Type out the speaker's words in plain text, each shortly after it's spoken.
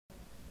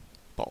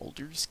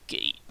Baldur's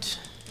Gate,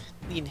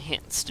 the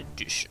Enhanced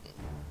Edition.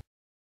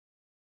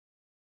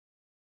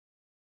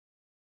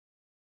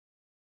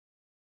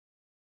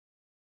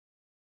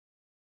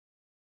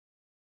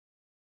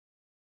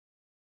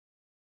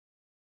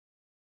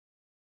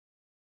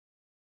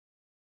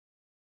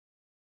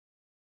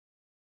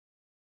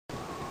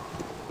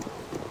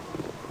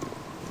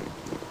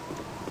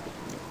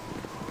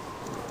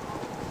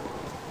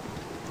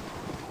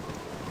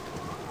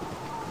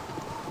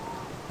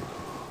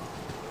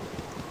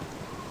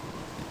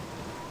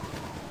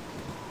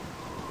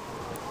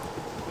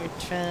 We're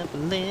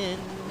traveling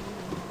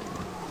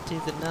to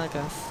the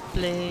Nagath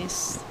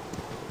place.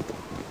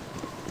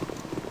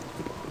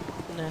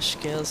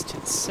 Nashkel's to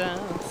the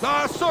south.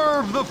 I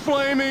serve the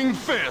Flaming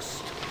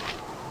Fist!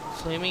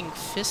 Flaming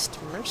Fist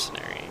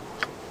Mercenary.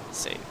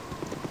 Say.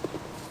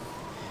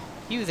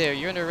 You there,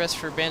 you're under arrest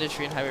for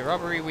banditry and highway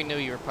robbery. We know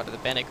you are part of the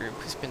bandit group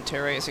who's been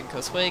terrorizing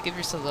Coastway. Give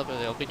yourselves up or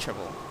there'll be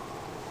trouble.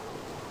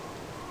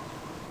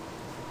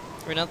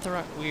 We're not the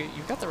wrong...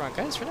 You've got the wrong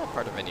guys. We're not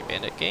part of any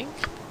bandit gang.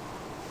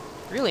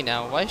 Really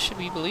now, why should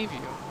we believe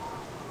you?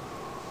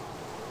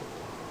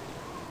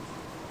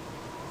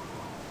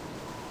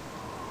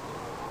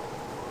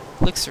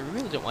 Looks like we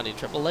really don't want any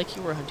trouble, like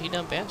you were hunting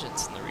down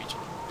bandits in the region.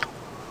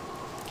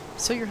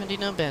 So you're hunting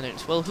down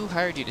bandits. Well, who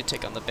hired you to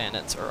take on the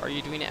bandits, or are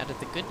you doing it out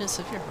of the goodness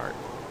of your heart?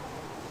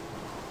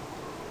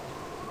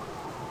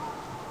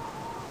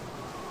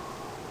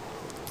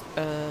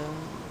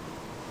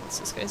 What's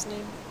this guy's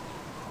name?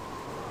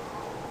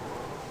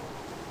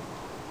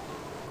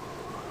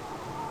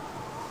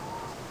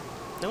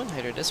 No one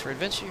hired us. We're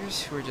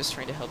adventurers who are just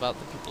trying to help out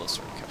the people of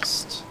Sword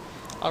Coast.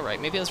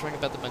 Alright, maybe I was wrong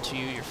about the bunch of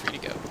you. You're free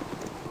to go.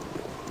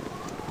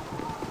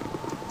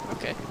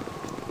 Okay.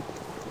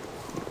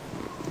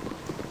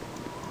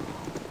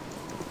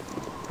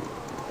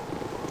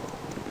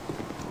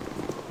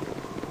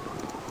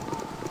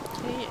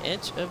 Okay,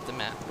 edge of the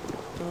map.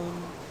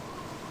 Boom.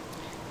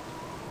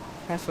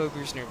 Half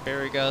ogres near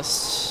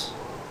Barrygust.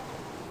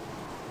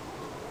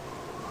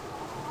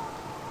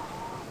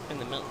 In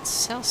the mountains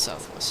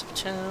southwest of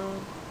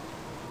town.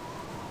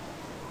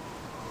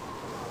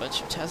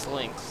 Bunch of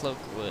Tasselay and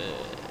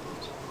Cloakwood.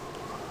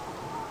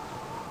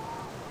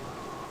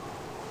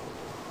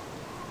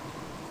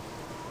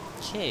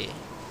 Okay.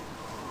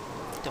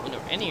 Don't know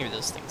where any of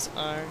those things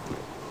are.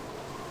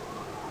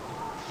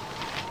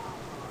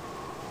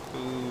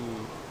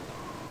 Ooh.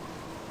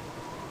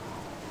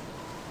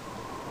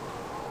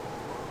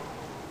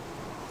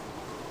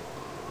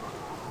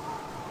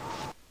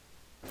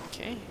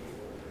 Okay.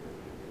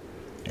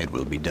 It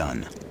will be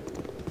done.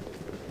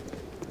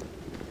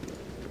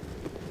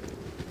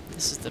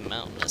 This is the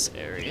mountainous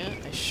area.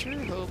 I sure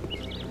hope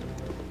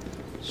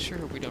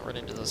we don't run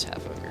into those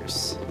half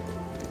ogres.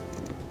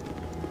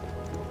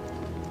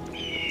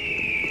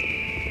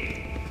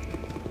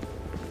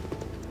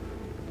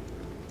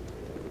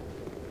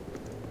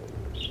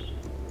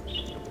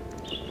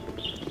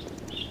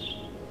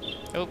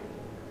 Oh.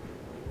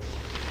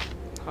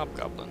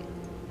 Hobgoblin.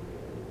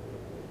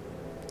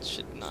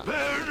 Should not.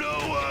 Spare no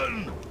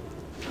one!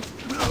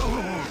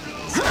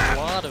 There's a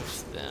lot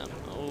of them.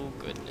 Oh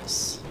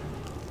goodness.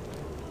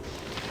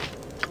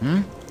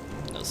 Hmm?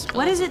 No spells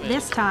What is it available.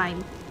 this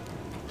time?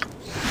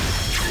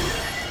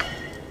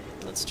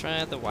 Let's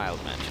try the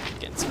wild magic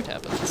again, see what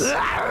happens.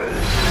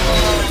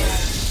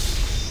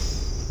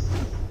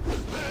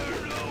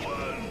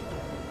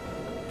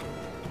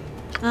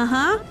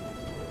 Uh-huh.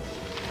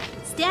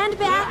 Stand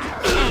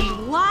back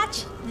and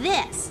watch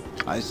this.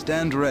 I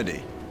stand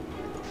ready.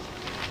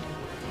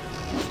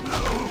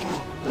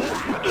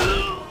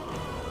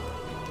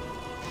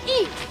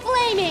 Eat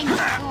flaming,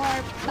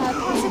 or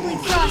possibly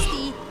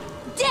frosty,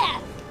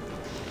 death!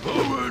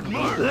 Forward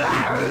march!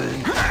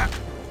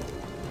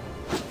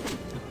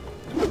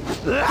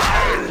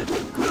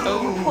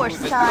 Oh, Poor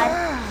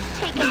sod.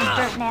 Taking a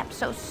dirt nap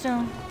so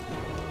soon.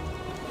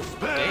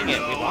 dang it,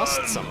 we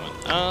lost someone.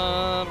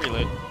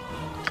 Reload.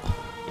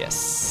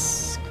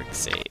 Yes, quick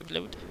save,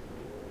 load.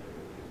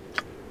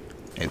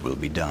 It will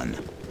be done.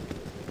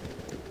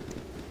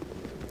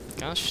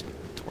 Gosh,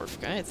 dwarf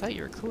guy, I thought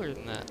you were cooler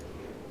than that.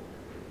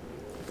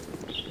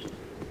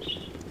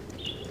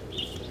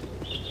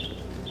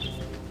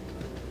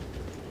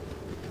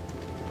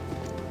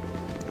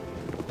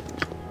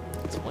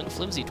 It's one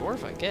flimsy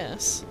dwarf, I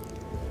guess.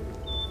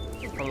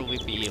 It'll probably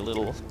be a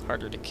little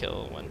harder to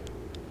kill when...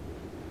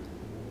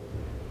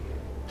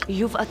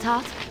 You've a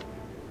task?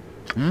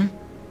 Hmm?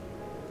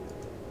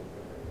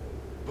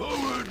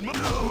 Forward march!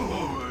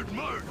 Forward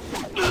march!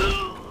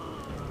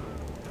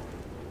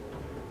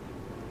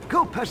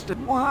 Go past it.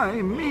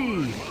 Why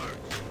me?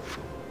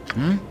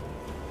 Hmm?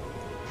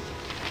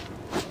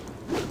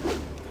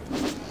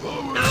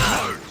 Forward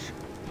march!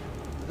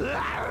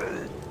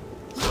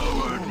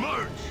 Forward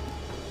march!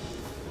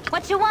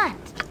 What you want?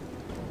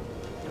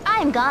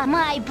 I'm gone.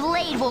 My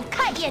blade will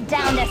cut you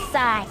down to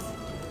size.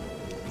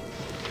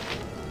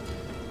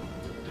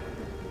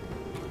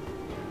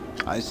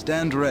 I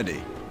stand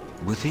ready.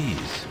 With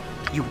ease.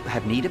 You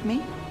have need of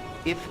me?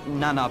 If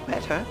none are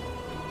better?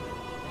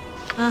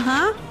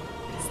 Uh-huh.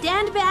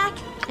 Stand back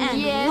and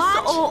Yes,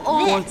 watch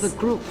for this. the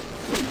group.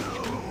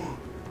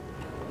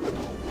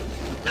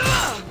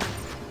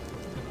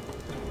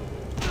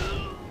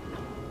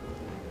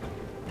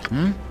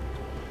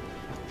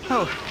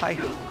 Oh, my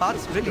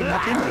heart's really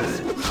not in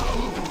this.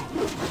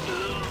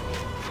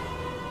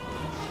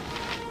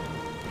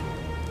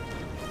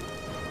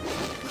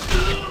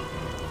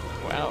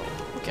 Wow.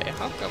 Okay,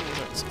 hobgoblins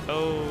aren't.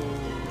 Oh.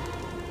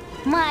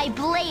 My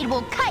blade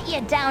will cut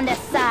you down to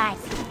size.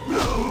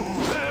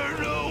 Spare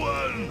no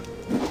one!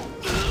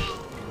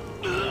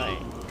 Right.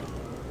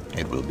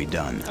 It will be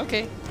done.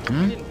 Okay.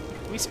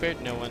 We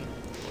spared no one.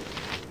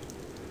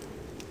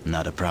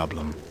 Not a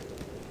problem.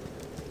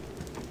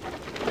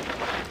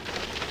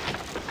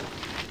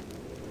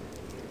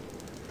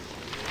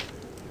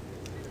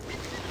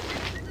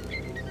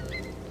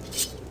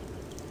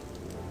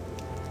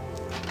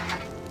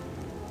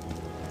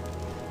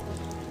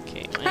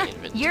 Okay, my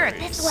inventory you're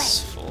this is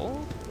way.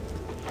 full.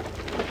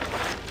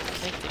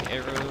 Take the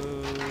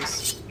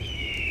arrows.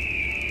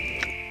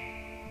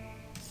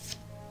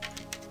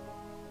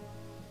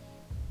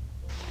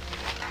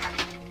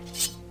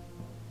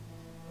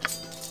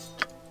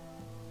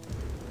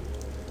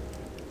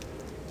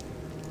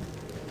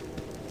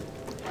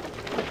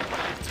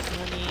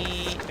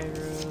 Money,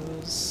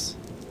 arrows.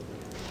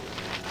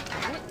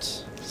 What?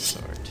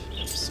 Sword.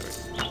 No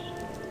sword.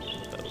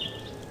 Bow.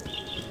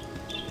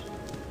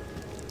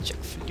 Check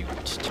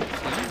flute. Check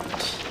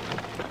flute.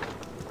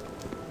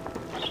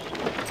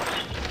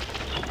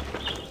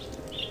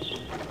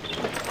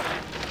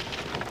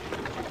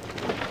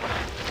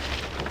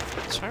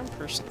 Charm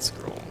person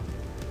scroll.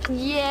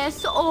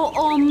 Yes,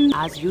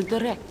 as you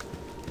direct.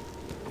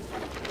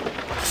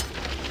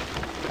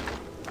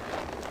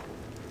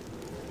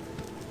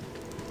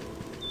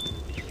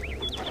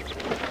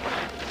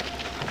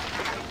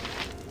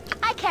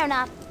 I care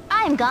not.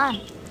 I am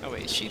gone. Oh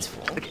wait, she's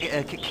full.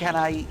 Can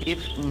I,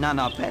 if none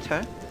are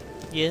better?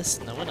 Yes,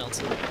 no one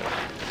else is.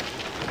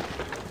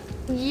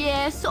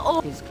 Yes,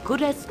 as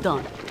good as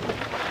done.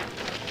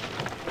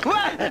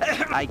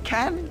 I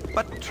can,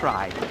 but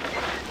try.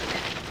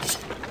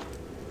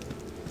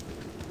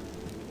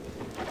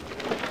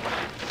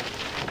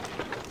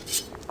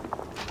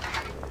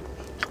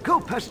 Go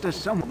pester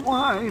someone.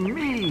 Why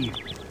me?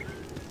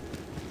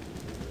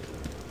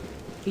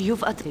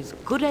 You've as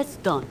good as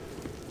done.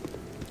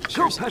 Go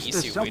Sure, it's an pester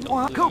easy way to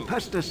someone. Go loot.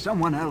 pester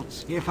someone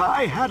else. If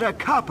I had a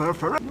copper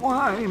for it,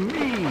 why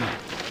me?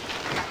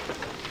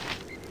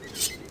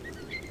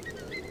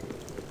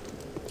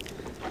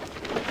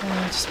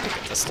 Just pick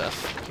up the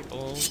stuff,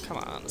 people. Come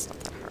on, it's not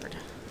that hard.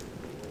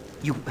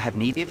 You have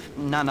need if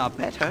none are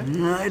better.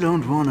 I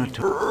don't want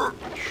to.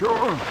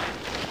 Sure.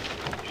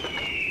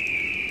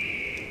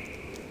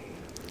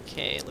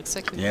 Okay, it looks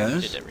like we Yes?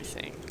 looted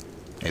everything.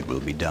 It will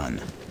be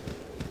done.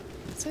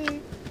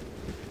 See?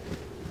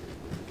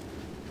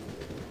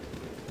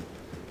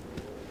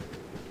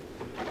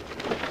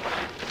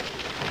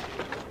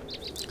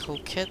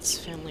 Coquette's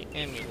family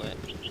amulet.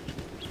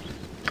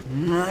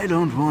 I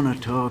don't want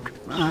to talk.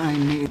 I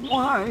need.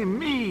 Why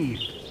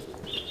me?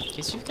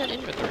 Guess you've got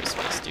inventory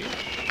space, dude.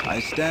 I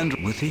stand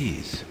with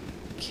ease.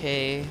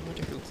 Okay, I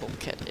wonder who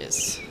Coquette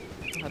is.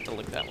 I'll have to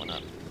look that one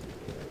up.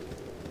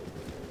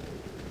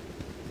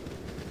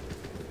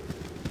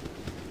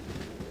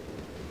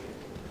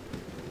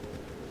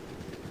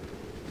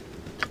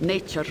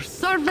 Nature's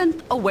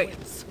servant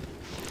awaits.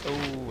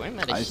 Oh, I'm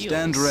out of I heals.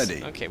 stand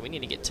ready. Okay, we need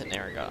to get to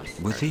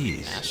Naragoth. With or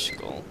ease.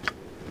 Ashkull.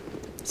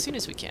 As soon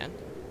as we can.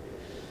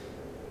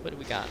 What do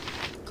we got?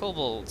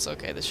 Kobolds.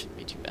 Okay, this shouldn't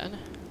be too bad.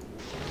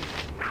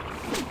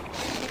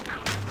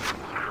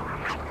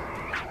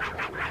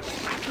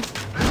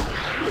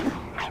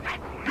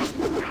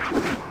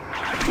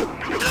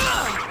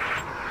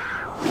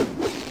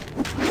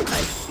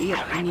 I fear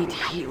I need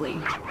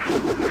healing,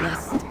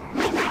 lest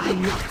I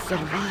not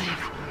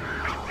survive.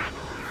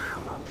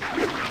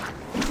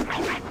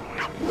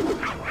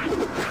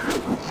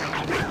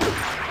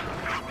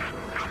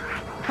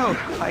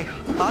 Oh, my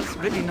heart's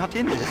really not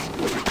in this.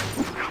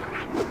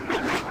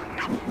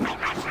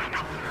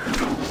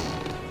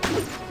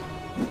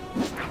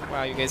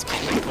 Wow, you guys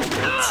can't hit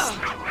kobolds.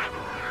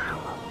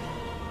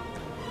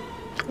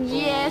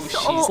 Yes,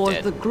 she's For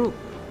dead. the group.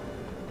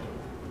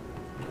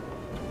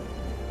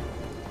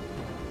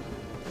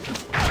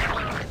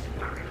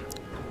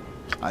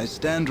 I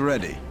stand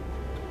ready.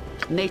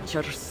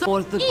 Nature's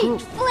for the Eat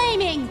group.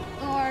 flaming,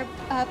 or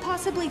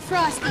possibly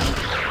frosty,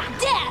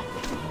 death!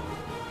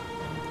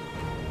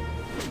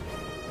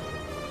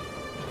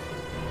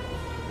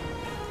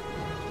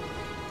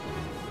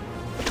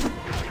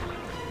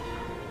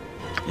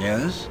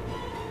 Yes?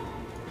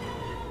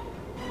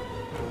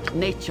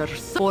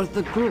 Nature's for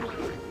the group.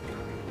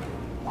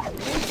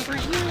 For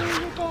you,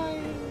 you're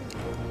dying.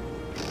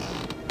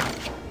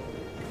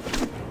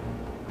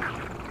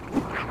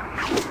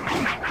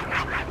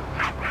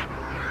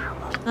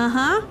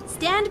 Uh-huh.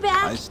 Stand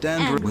back I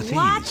stand and with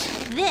watch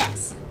ease.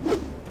 this. You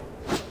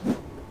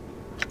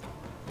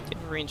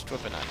have a ranged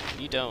weapon on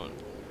you. You don't.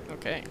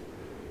 Okay.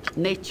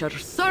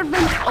 Nature's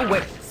servant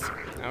awaits.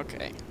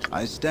 Okay.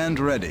 I stand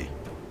ready.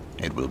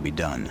 It will be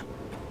done.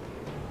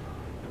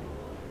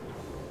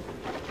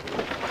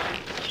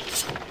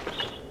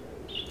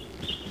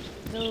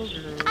 No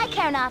girl. I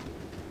care not.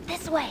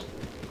 This way.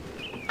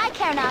 I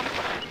care not.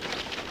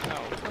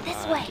 Oh, come This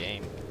on, way.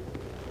 game.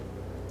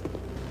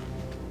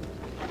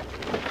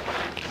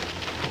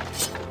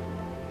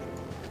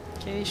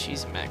 Okay,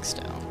 she's maxed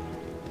out.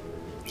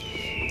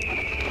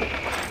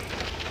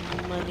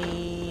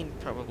 Money, and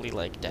probably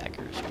like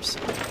daggers or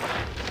something.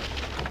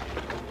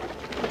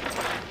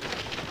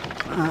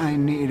 I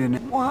need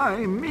an...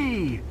 Why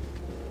me?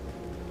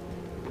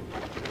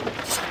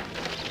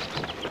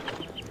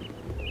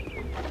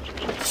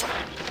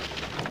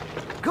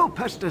 Go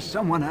pester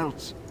someone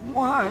else.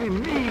 Why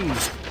me?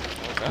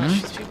 Oh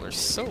gosh, these people are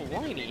so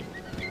whiny.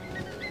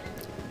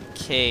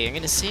 Okay, I'm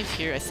gonna save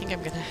here. I think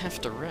I'm gonna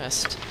have to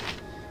rest.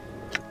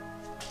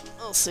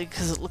 I'll say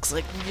because it looks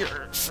like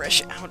we're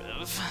fresh out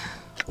of.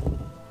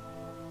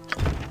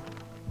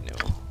 No.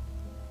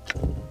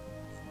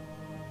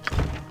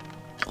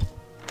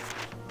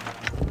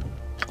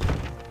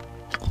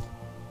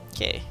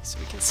 Okay, so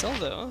we can sell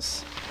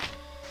those.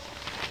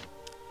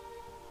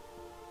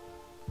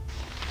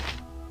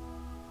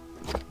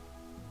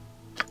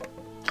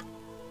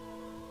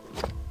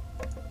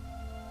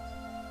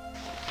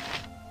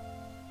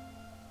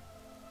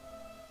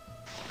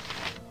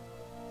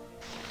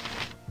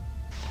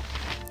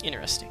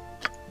 Interesting.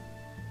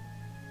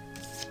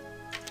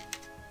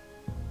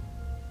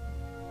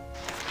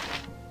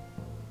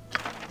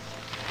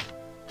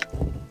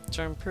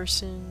 Charm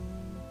person.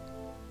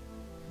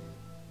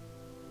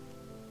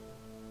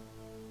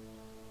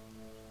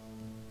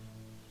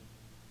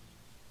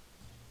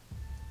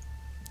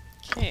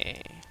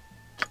 Okay.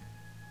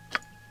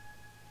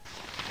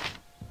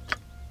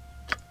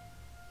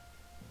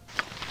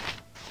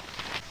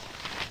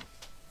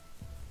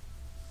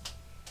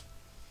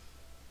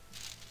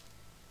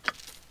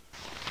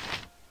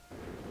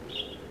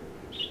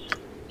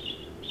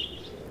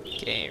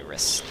 Okay,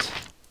 rest.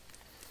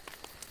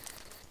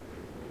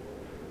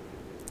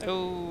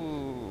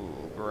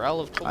 Oh, growl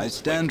of cold. I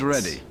stand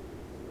ready.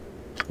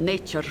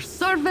 Nature's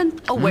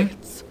servant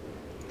awaits.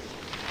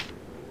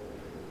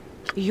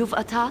 You've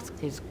a task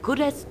as good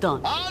as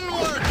done.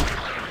 Onward!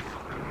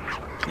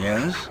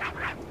 Yes?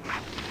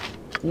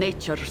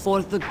 Nature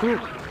for the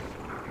group.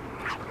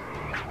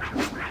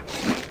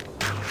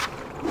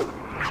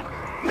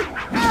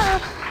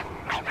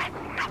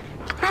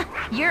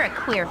 You're a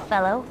queer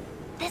fellow.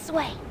 This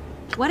way.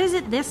 What is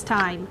it this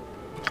time?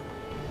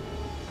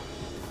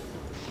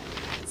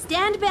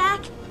 Stand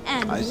back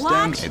and I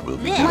stand. watch It will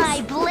be this. done.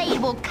 My blade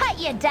will cut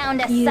you down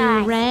to You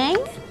size. rang?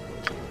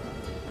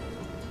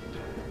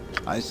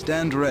 I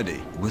stand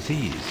ready with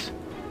ease.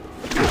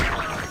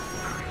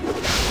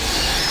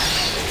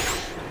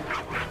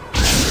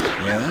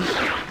 Yes?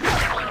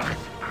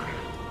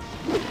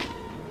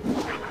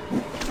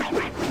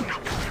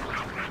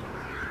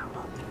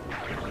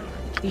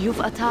 You've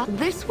attacked.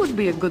 This would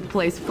be a good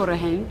place for a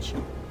henge.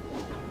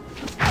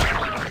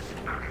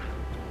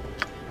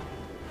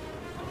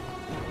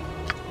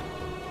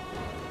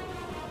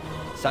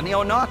 Sunny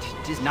or not,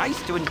 'tis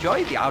nice to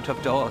enjoy the out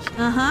of doors.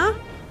 Uh-huh.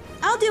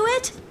 I'll do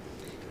it.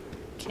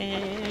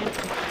 Okay,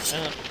 pick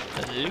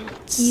up the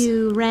loot.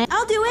 You rang.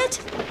 I'll do it.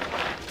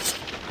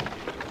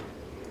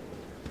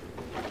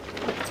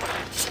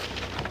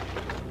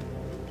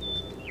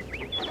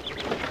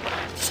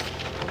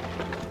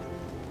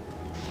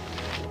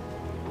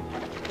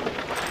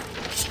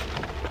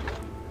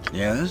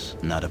 Yes?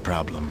 Not a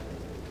problem.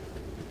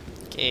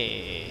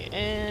 Okay,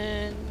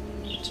 and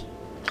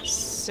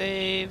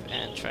save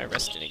and try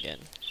resting again.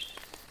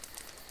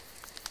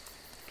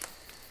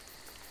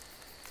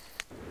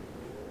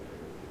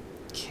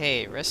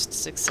 Okay, rest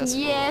successful.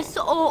 Yes,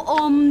 oh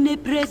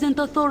omnipresent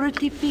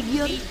authority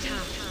figure.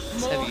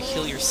 Let's have you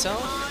heal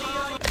yourself.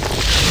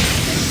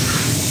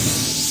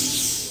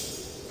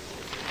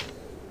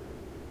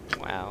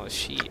 Wow,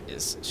 she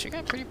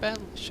got pretty bad.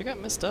 She got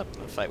messed up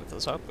in the fight with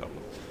those hobgoblins.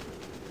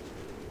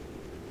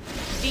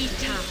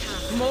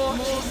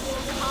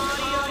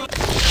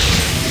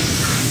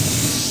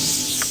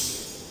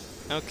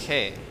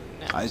 Okay,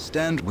 now I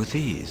stand with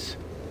ease.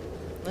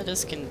 let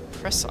us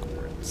press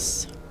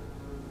onwards.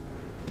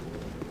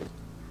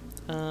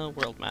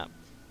 World map.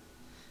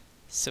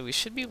 So we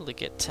should be able to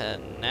get to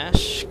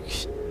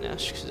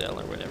Nashkzel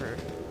or whatever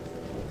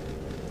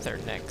with our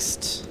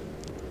next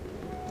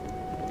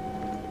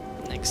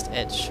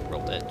edge,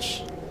 world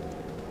edge.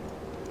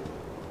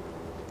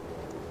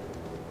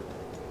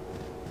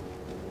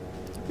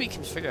 We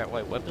can figure out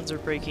why weapons are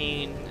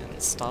breaking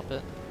and stop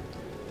it.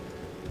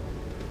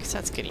 Because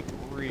that's getting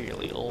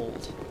really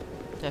old.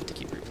 I have to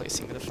keep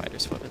replacing the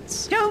fighter's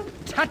weapons.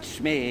 Don't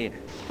touch me!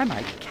 I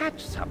might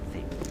catch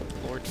something.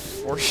 Lord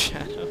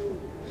Foreshadow.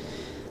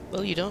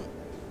 Well, you don't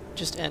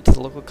just add to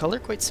the local color,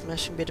 quite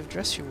smashing bit of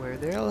dress you wear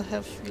there. I'll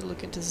have you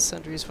look into the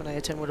sundries when I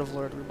attend one of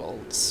Lord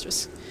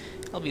Rebolt's.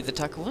 I'll be the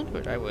talk of one,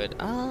 but I would.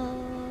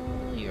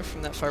 You're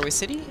from that faraway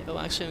city? Oh,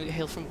 actually, we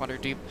hail from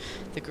Waterdeep.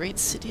 The great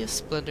city of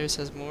splendors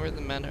has more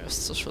than manner of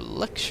social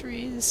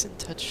luxuries and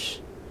touch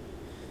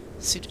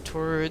suited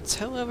towards.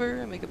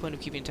 However, I make a point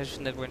of keeping in touch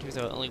with Neverwinter,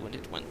 though I only went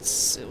it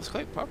once. It was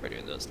quite popular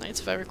during those nights,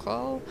 if I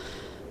recall.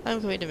 I'm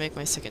going to make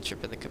my second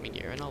trip in the coming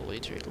year, and I'll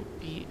wager it'll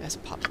be as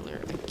popular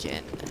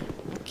again.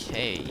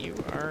 Okay, you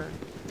are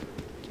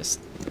just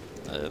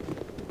a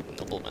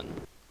nobleman.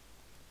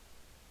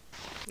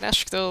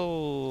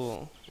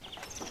 Nashville!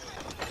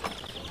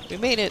 We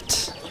made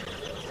it!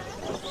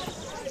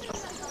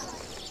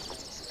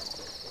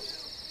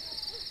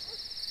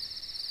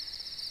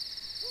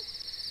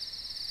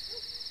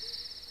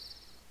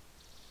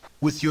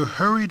 With your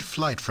hurried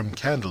flight from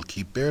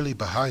Candlekeep barely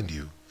behind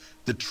you,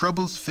 the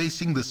troubles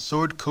facing the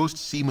Sword Coast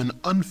seem an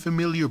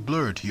unfamiliar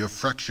blur to your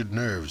fractured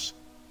nerves.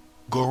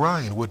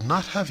 Gorion would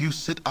not have you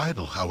sit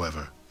idle,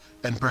 however,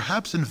 and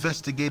perhaps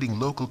investigating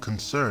local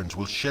concerns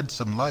will shed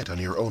some light on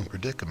your own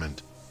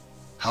predicament.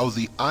 How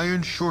the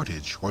iron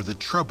shortage or the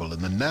trouble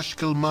in the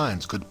Nashkel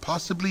mines could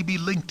possibly be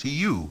linked to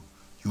you,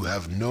 you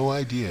have no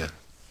idea.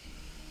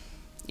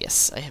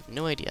 Yes, I have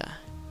no idea.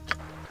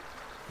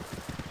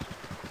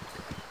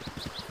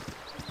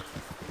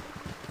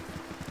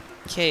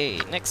 Okay,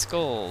 next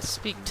goal.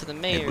 Speak to the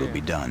mayor. It will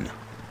be done.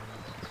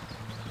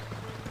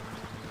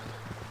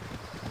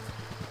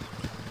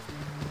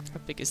 How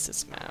big is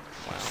this map?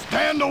 Wow.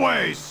 Stand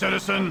away,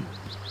 citizen!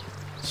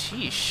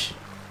 Sheesh.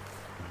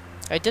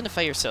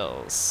 Identify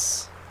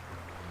yourselves.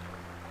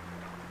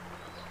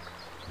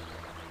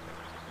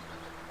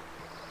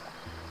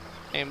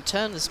 I am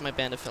 10, this is my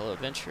band of fellow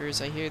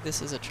adventurers. I hear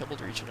this is a troubled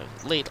region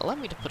of late. Allow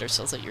me to put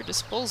ourselves at your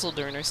disposal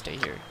during our stay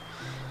here.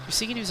 If you're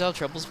seeking to resolve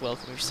troubles,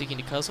 welcome. If you're seeking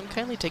to cause them,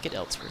 kindly take it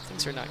elsewhere.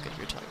 Things are not good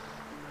here, Tom.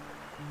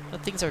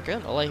 But things are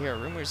good. All I hear are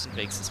rumors and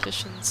vague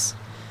suspicions.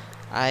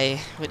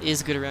 What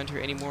is good around here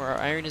anymore? Our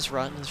iron is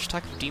rotten, and there's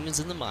talk of demons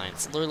in the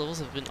mines. The lower levels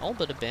have been all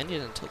but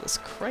abandoned until this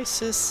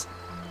crisis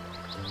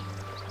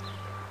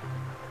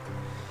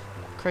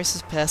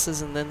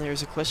passes, and then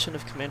there's a question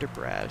of Commander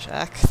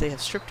Brajak. They have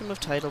stripped him of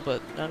title,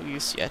 but no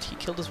use yet. He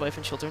killed his wife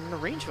and children in a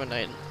range one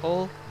night, and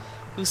all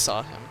who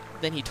saw him.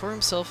 Then he tore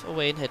himself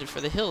away and headed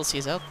for the hills. He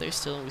is out there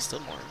still, and we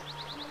still mourn.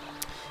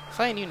 If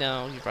I knew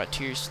now, you brought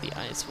tears to the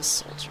eyes of a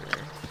soldier.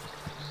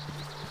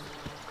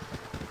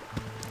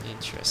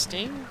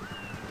 Interesting.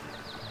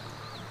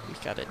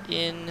 We've got an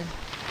inn.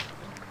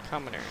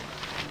 Commoner.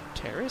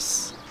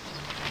 Terrace?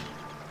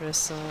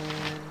 Press on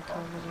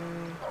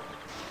commoner.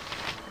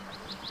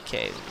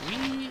 Okay,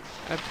 we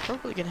are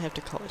probably gonna have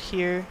to call it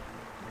here.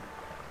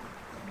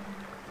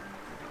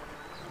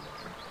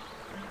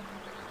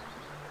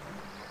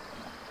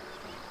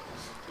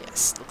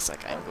 Yes, looks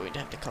like I'm going to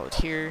have to call it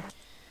here.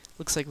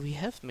 Looks like we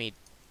have made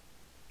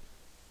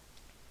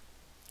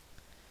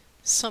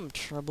some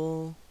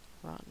trouble.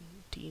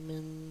 Rotten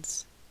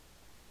demons.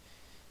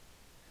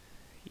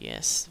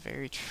 Yes,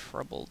 very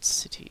troubled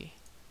city.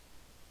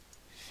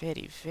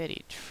 Very,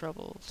 very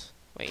troubled.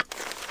 Wait.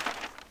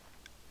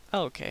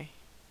 Oh, okay.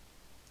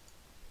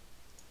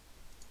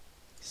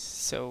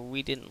 So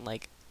we didn't,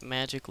 like,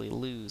 magically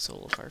lose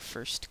all of our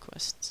first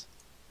quests.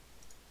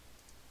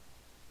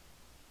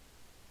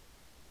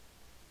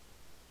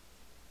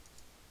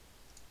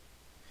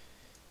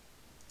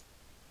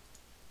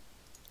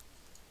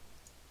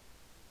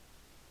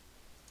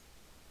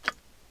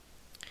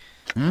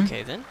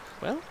 Okay then,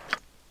 well.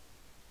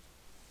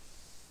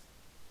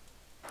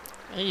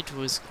 It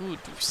was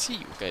good to see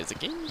you guys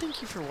again.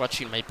 Thank you for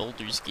watching my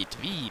Baldur's Gate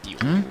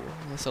video.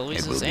 As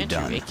always, this is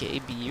Andrew, aka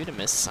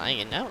Beautimus,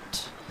 signing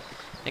out.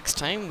 Next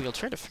time, we'll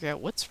try to figure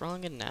out what's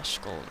wrong in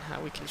Nashkel and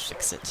how we can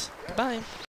fix it. Goodbye!